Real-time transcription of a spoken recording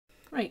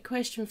Right,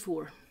 question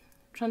 4.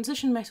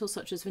 Transition metals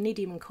such as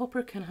vanadium and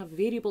copper can have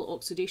variable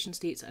oxidation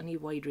states and a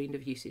wide range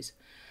of uses.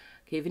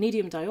 Okay,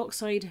 vanadium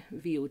dioxide,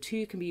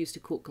 VO2, can be used to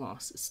coat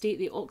glass. State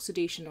the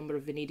oxidation number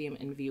of vanadium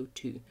in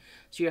VO2.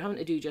 So you're having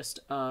to do just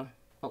a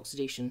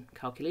oxidation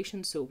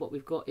calculation. So what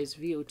we've got is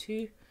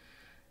VO2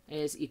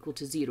 is equal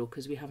to 0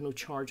 because we have no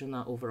charge on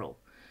that overall.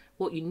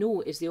 What you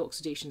know is the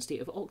oxidation state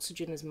of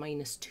oxygen is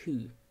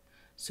 -2.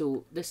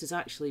 So this is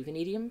actually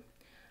vanadium,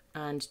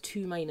 and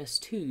 2 minus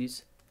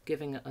 2's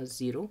giving it us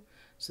 0.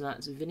 So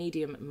that's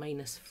vanadium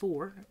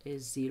 -4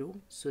 is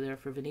 0. So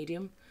therefore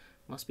vanadium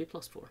must be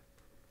 +4.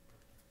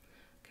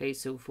 Okay,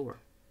 so 4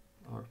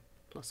 or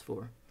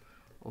 +4,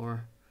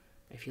 or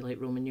if you like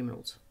Roman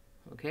numerals.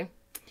 Okay.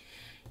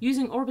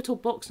 Using orbital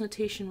box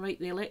notation, write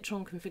the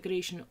electron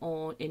configuration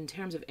in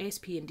terms of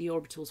sp and d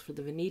orbitals for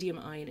the vanadium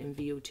ion in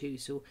VO2.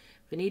 So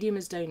vanadium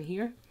is down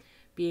here,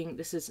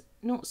 this is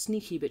not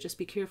sneaky, but just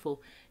be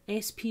careful.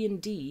 Sp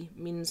and d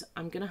means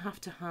I'm going to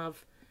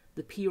have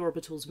the p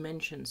orbitals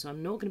mentioned. So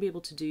I'm not going to be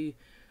able to do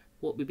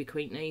what would be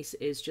quite nice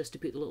is just to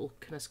put the little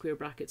kind of square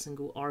brackets and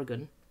go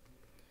argon,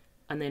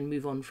 and then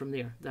move on from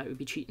there. That would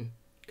be cheating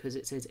because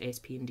it says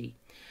sp and d.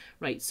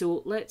 Right,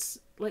 so let's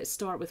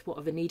start with what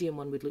a vanadium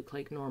one would look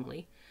like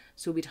normally.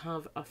 So we'd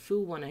have a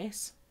full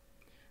 1s.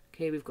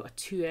 Okay, we've got a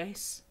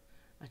 2s,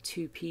 a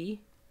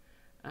 2p,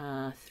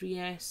 a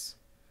 3s,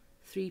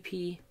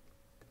 3p,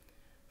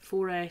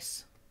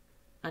 4s,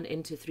 and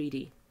into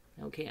 3d.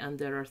 Okay, and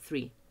there are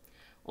 3.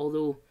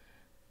 Although,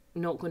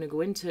 not going to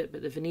go into it,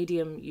 but the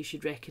vanadium you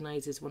should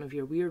recognise is one of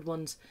your weird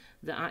ones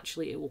that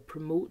actually it will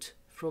promote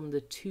from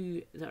the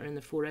 2 that are in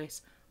the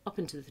 4s up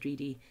into the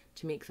 3d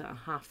to make that a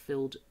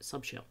half-filled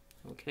subshell.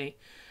 Okay,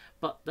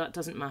 but that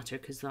doesn't matter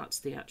because that's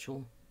the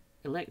actual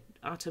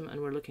atom, and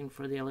we're looking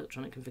for the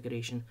electronic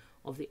configuration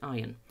of the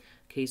ion.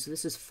 Okay, so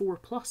this is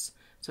 4+,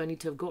 so I need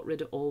to have got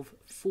rid of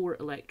 4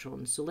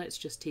 electrons. So let's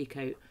just take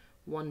out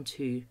 1,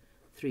 2,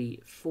 3,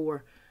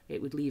 4.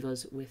 It would leave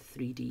us with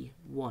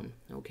 3d1.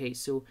 Okay,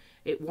 so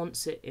it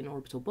wants it in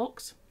orbital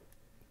box.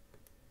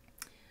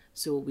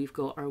 So we've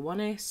got our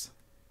 1s,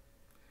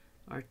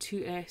 our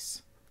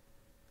 2s,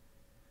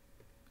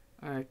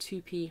 our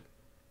 2p,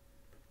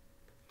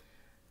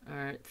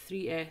 our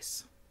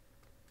 3s,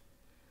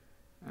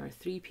 our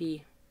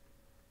 3p,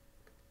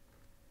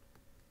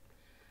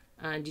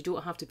 and you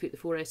don't have to put the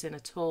 4s in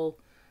at all.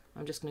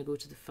 I'm just going to go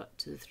to the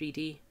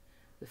 3d,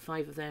 the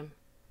 5 of them.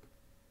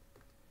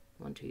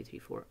 1, 2, 3,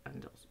 4,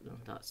 and no,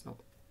 that's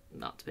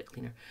a bit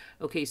cleaner.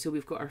 Okay, so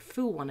we've got our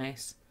full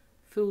 1s,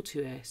 full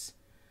 2s,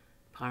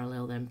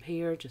 parallel then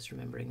pair, just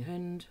remembering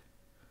Hund,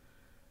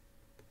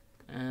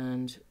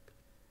 and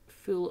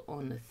full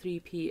on the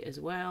 3p as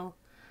well,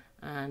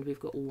 and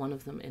we've got one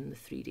of them in the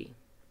 3d,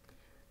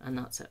 and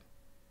that's it.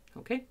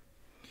 Okay.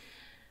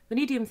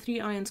 Vanadium 3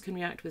 ions can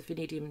react with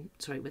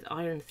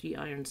iron 3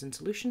 ions in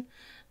solution.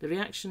 The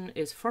reaction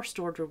is first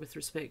order with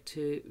respect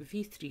to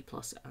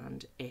V3+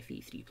 and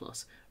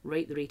Fe3+.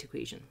 Write the rate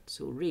equation.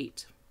 So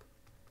rate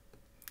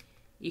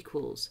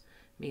equals,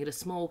 make it a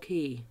small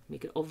k,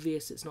 make it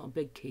obvious it's not a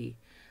big K.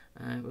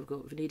 We've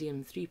got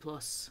vanadium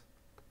 3+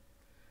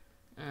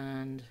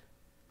 and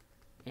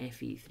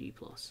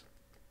Fe3+.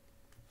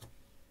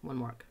 1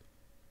 mark.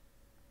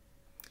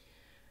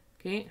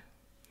 Okay.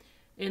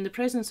 In the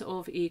presence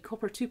of a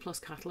copper 2+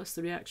 catalyst,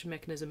 the reaction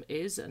mechanism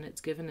is, and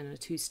it's given in a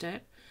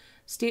 2-step,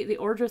 state the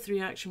order of the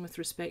reaction with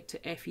respect to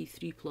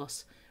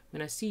Fe3+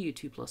 when a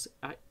Cu2+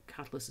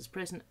 catalyst is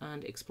present,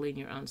 and explain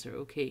your answer.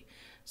 Okay,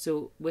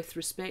 so with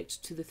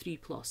respect to the 3+,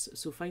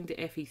 so find the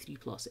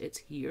Fe3+, it's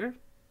here,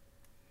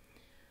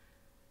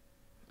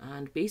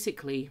 and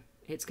basically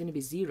it's going to be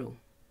 0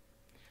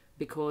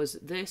 because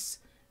this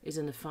is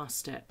in the fast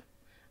step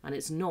and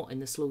it's not in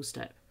the slow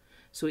step.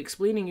 So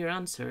explaining your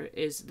answer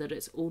is that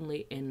it's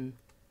only in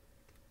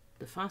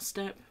the fast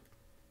step,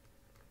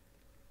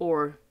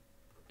 or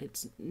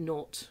it's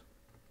not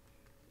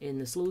in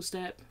the slow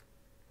step,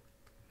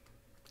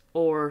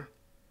 or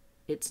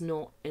it's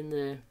not in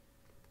the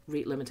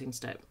rate limiting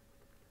step,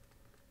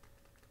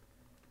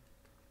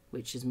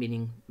 which is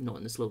meaning not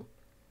in the slow.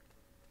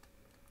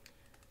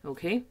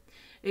 Okay,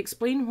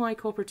 explain why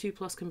copper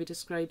 2+ can be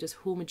described as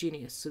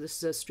homogeneous. So this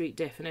is a straight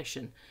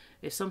definition.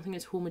 If something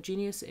is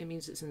homogeneous, it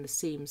means it's in the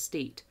same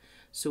state.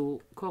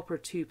 So copper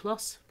 2+,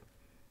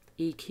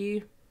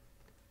 AQ,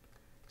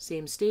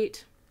 same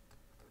state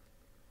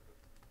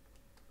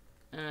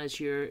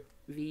as your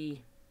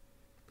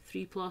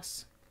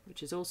V3+,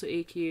 which is also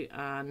AQ,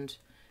 and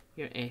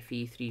your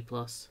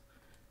Fe3+,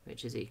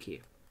 which is AQ.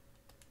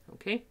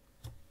 Okay.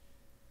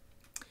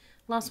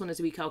 Last one is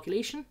a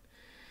recalculation.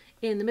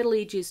 In the Middle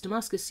Ages,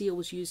 Damascus steel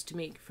was used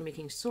for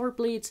making sword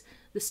blades.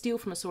 The steel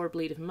from a sword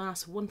blade of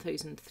mass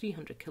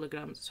 1,300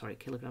 grams,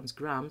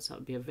 that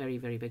would be a very,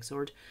 very big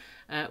sword,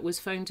 was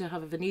found to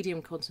have a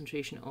vanadium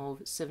concentration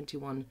of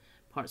 71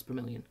 parts per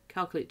million.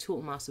 Calculate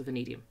total mass of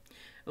vanadium.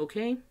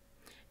 Okay,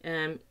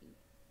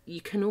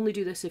 you can only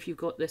do this if you've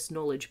got this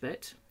knowledge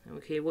bit.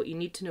 Okay, what you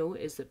need to know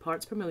is that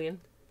parts per million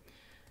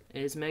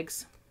is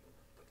megs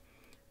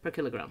per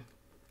kilogram.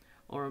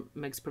 or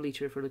megs per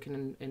litre if we're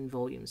looking in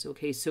volumes.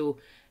 Okay, so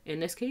in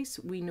this case,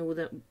 we know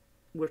that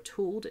we're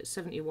told it's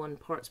 71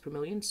 parts per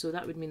million, so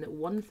that would mean that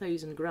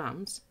 1,000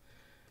 grams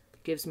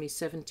gives me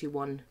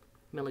 71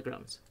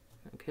 milligrams.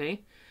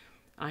 Okay,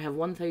 I have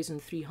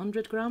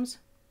 1,300 grams,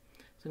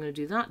 so I'm going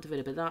to do that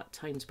divided by that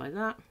times by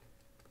that,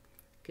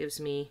 gives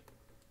me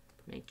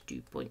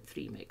 92.3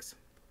 megs.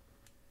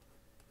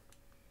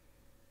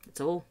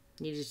 That's all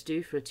needed to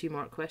do for a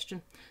 2-mark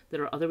question.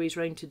 There are other ways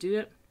round to do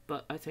it,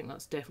 but I think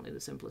that's definitely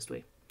the simplest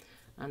way.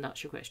 And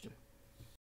that's your question.